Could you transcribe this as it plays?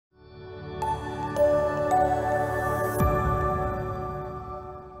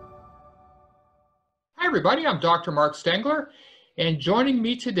everybody, I'm Dr. Mark Stengler, and joining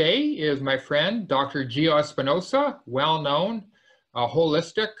me today is my friend, Dr. Geo Espinosa, well-known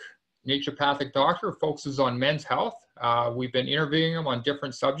holistic naturopathic doctor who focuses on men's health. We've been interviewing him on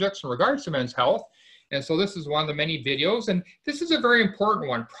different subjects in regards to men's health, and so this is one of the many videos, and this is a very important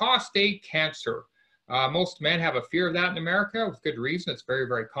one, prostate cancer. Most men have a fear of that in America, with good reason. It's very,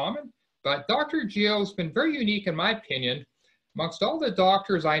 very common, but Dr. Geo has been very unique, in my opinion, amongst all the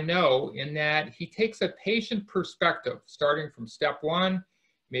doctors I know, in that he takes a patient perspective, starting from step one,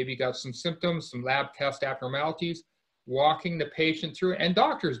 maybe got some symptoms, some lab test abnormalities, walking the patient through, and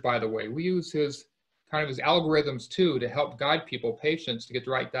doctors, by the way, we use his algorithms too to help guide people, patients, to get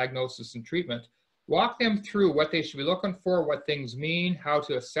the right diagnosis and treatment. Walk them through what they should be looking for, what things mean, how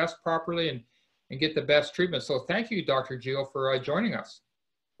to assess properly, and get the best treatment. So thank you, Dr. Geo, for joining us.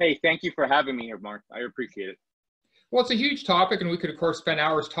 Hey, thank you for having me here, Mark. I appreciate it. Well, it's a huge topic, and we could, of course, spend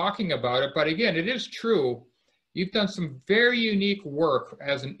hours talking about it. But again, it is true. You've done some very unique work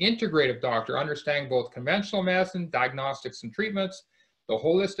as an integrative doctor, understanding both conventional medicine, diagnostics and treatments, the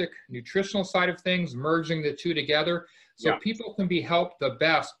holistic nutritional side of things, merging the two together so people can be helped the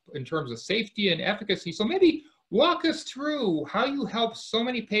best in terms of safety and efficacy. So maybe walk us through how you help so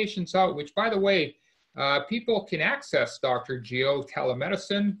many patients out, which, by the way, people can access Dr. Geo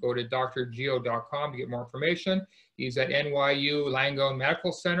telemedicine. Go to drgeo.com to get more information. He's at NYU Langone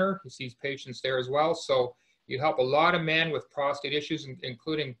Medical Center. He sees patients there as well. So you help a lot of men with prostate issues,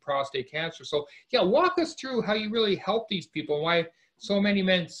 including prostate cancer. So yeah, walk us through how you really help these people and why so many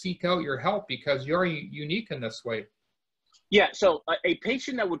men seek out your help, because you're unique in this way. Yeah, so a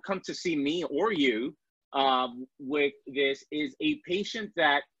patient that would come to see me or you with this is a patient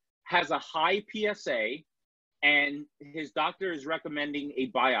that has a high PSA and his doctor is recommending a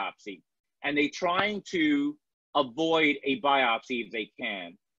biopsy, and they're trying to avoid a biopsy if they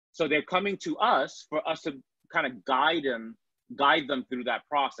can. So they're coming to us for us to kind of guide them through that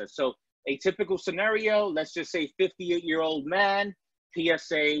process. So a typical scenario, let's just say 58-year-old man,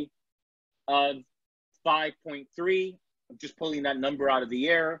 PSA of 5.3, I'm just pulling that number out of the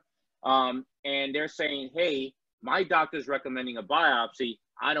air. And they're saying, hey, my doctor's recommending a biopsy.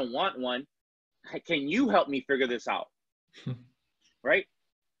 I don't want one. Can you help me figure this out? Right?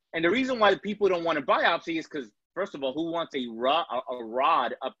 And the reason why people don't want a biopsy is because, first of all, who wants a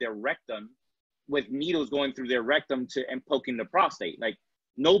rod up their rectum with needles going through their rectum and poking the prostate? Like,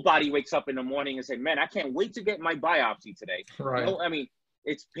 nobody wakes up in the morning and say, man, I can't wait to get my biopsy today. Right. No, I mean,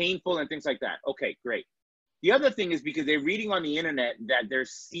 it's painful and things like that. Okay, great. The other thing is because they're reading on the internet that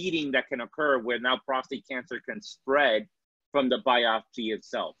there's seeding that can occur where now prostate cancer can spread from the biopsy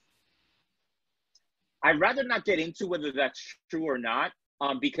itself. I'd rather not get into whether that's true or not,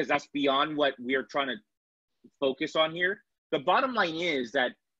 because that's beyond what we're trying to focus on here. The bottom line is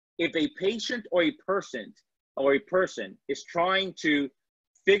that if a patient or a person is trying to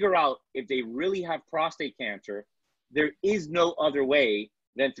figure out if they really have prostate cancer, there is no other way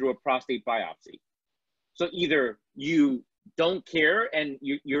than through a prostate biopsy. So either you don't care and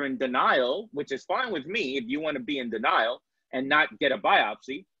you're in denial, which is fine with me if you want to be in denial and not get a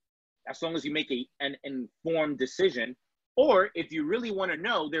biopsy, as long as you make an informed decision. Or if you really want to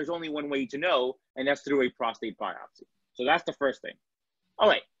know, there's only one way to know, and that's through a prostate biopsy. So that's the first thing. All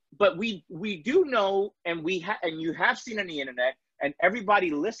right, but we do know, and you have seen on the internet, and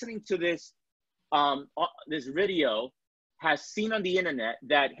everybody listening to this this video has seen on the internet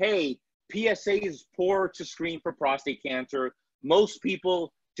that, hey, PSA is poor to screen for prostate cancer. Most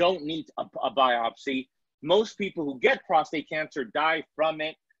people don't need a biopsy. Most people who get prostate cancer die from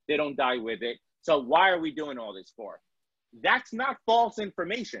it. They don't die with it. So why are we doing all this for? That's not false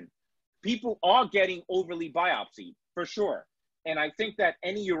information. People are getting overly biopsied, for sure. And I think that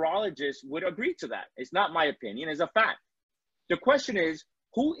any urologist would agree to that. It's not my opinion, it's a fact. The question is,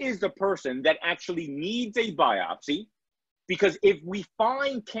 who is the person that actually needs a biopsy? Because if we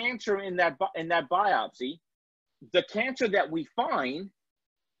find cancer in that biopsy, the cancer that we find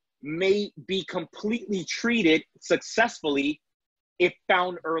may be completely treated successfully if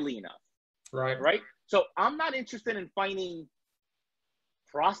found early enough. Right? So I'm not interested in finding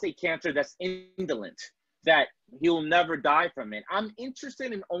prostate cancer that's indolent, that he'll never die from it. I'm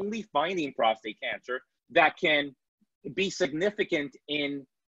interested in only finding prostate cancer that can be significant in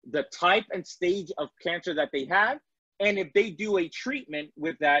the type and stage of cancer that they have. And if they do a treatment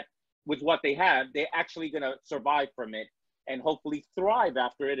with what they have, they're actually going to survive from it and hopefully thrive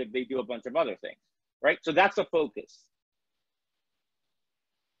after it if they do a bunch of other things, right? So that's the focus.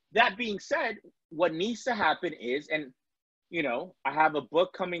 That being said, what needs to happen is, and you know, I have a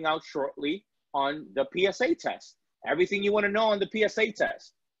book coming out shortly on the PSA test. Everything you want to know on the PSA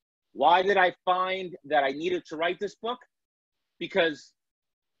test. Why did I find that I needed to write this book? Because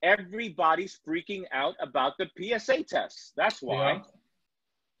everybody's freaking out about the PSA tests. That's why, Yeah.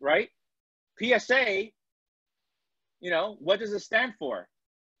 right? PSA, you know, what does it stand for?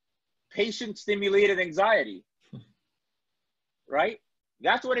 Patient-stimulated anxiety, right?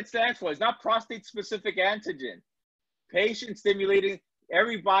 That's what it stands for. It's not prostate-specific antigen. Patient-stimulating,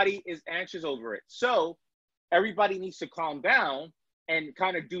 everybody is anxious over it. So everybody needs to calm down and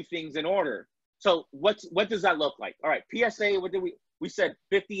kind of do things in order. So what does that look like? All right, PSA, what did we said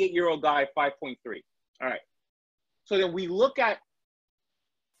 58-year-old guy, 5.3. All right. So then we look at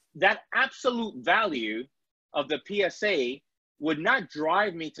that absolute value of the PSA would not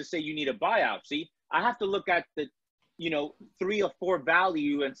drive me to say you need a biopsy. I have to look at the, you know, 3 or 4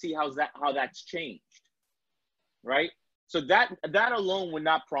 value and see how that's changed, right? So that alone would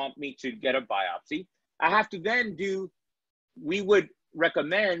not prompt me to get a biopsy. I have to then we would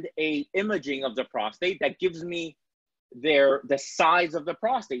recommend a imaging of the prostate that gives me the size of the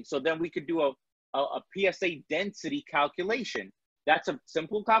prostate. So then we could do a PSA density calculation. That's a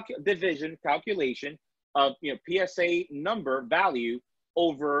simple division calculation of, you know, PSA number value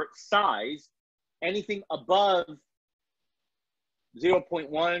over size. Anything above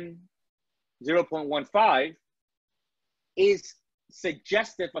 0.1, 0.15 is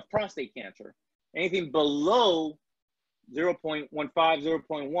suggestive of prostate cancer. Anything below 0.15,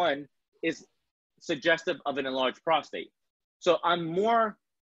 0.1 is suggestive of an enlarged prostate. So I'm more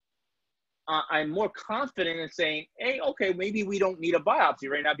confident in saying, hey, okay, maybe we don't need a biopsy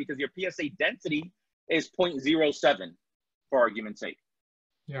right now because your PSA density is 0.07, for argument's sake.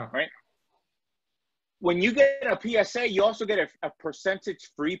 Yeah. Right? When you get a PSA, you also get a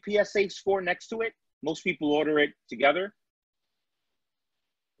percentage-free PSA score next to it. Most people order it together.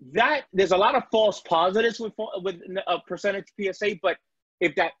 There's a lot of false positives with a percentage PSA, but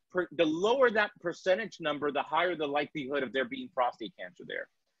if the lower that percentage number, the higher the likelihood of there being prostate cancer there.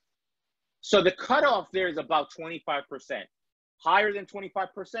 So the cutoff there is about 25%. Higher than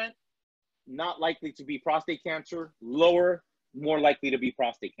 25%, not likely to be prostate cancer. Lower, more likely to be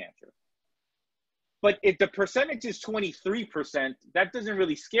prostate cancer. But if the percentage is 23%, that doesn't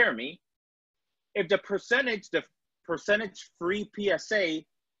really scare me. If the percentage-free PSA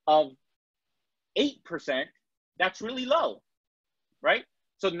of 8%, that's really low, right?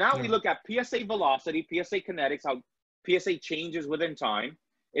 So now we look at PSA velocity, PSA kinetics, how PSA changes within time.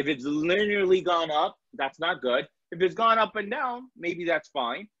 If it's linearly gone up, that's not good. If it's gone up and down, maybe that's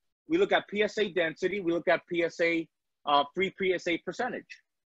fine. We look at PSA density. We look at PSA, free PSA percentage,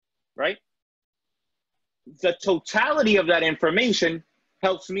 right? The totality of that information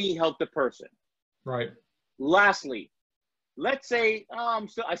helps me help the person. Right. Lastly, let's say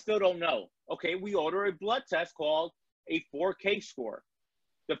I still don't know. Okay, we order a blood test called a 4K score.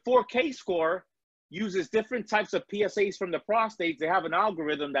 The 4K score uses different types of PSAs from the prostate. They have an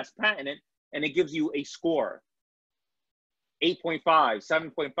algorithm that's patented, and it gives you a score. 8.5,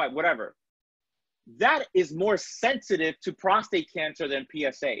 7.5, whatever. That is more sensitive to prostate cancer than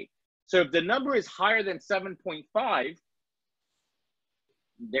PSA. So if the number is higher than 7.5,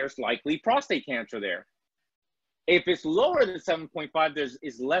 there's likely prostate cancer there. If it's lower than 7.5, there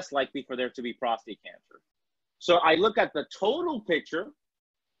is less likely for there to be prostate cancer. So I look at the total picture.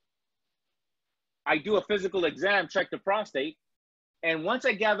 I do a physical exam, check the prostate. And once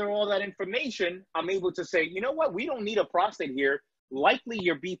I gather all that information, I'm able to say, you know what? We don't need a prostate here. Likely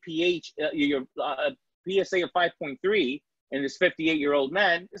your BPH, your PSA of 5.3 in this 58-year-old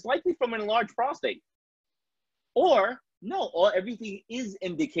man is likely from an enlarged prostate. Or no, everything is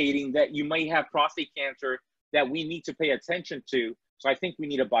indicating that you might have prostate cancer that we need to pay attention to. So I think we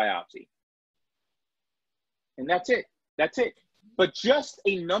need a biopsy. And that's it. That's it. But just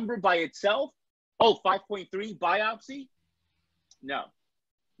a number by itself, 5.3 biopsy? No,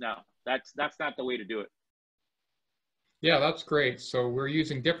 that's not the way to do it. Yeah, that's great. So we're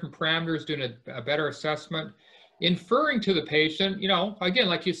using different parameters, doing a better assessment, inferring to the patient, you know, again,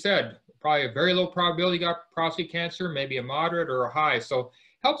 like you said, probably a very low probability you got prostate cancer, maybe a moderate or a high. So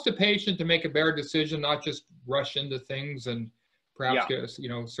helps the patient to make a better decision, not just rush into things and perhaps get, you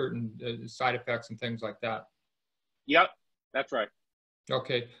know, certain side effects and things like that. Yep, that's right.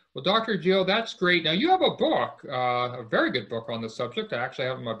 Okay. Well, Dr. Geo, that's great. Now, you have a book, a very good book on the subject. I actually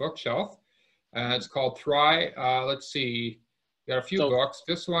have it on my bookshelf. It's called Thrive. Let's see. You got a few books.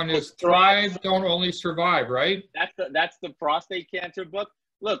 This one is Thrive, Don't Only Survive, right? That's the prostate cancer book.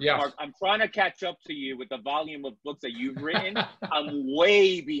 Look, yes. Mark, I'm trying to catch up to you with the volume of books that you've written. I'm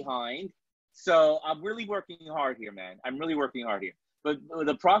way behind. So I'm really working hard here, man. I'm really working hard here. But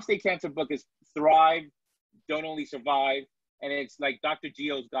the prostate cancer book is Thrive, Don't Only Survive. and it's like Dr.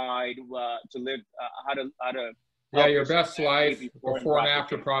 Geo's guide to live, how to Yeah, help your yourself best life before and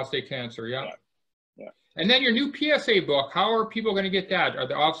after cancer. prostate cancer. Yeah. Yeah. Yeah. And then your new PSA book, how are people going to get that? Are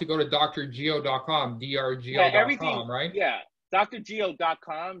they obviously go to drgeo.com, drgeo.com, Everything, right? yeah.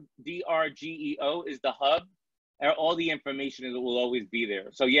 drgeo.com, DRGEO is the hub. And all the information will always be there.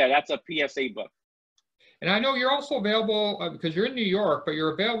 So yeah, that's a PSA book. And I know you're also available, because you're in New York, but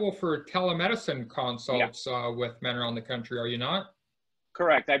you're available for telemedicine consults with men around the country, are you not?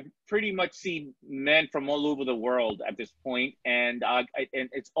 Correct. I pretty much see men from all over the world at this point, and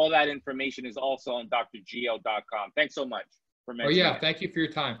it's all that information is also on drgeo.com. Thanks so much for mentioning Oh yeah, it. thank you for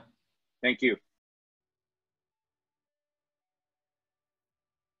your time. Thank you.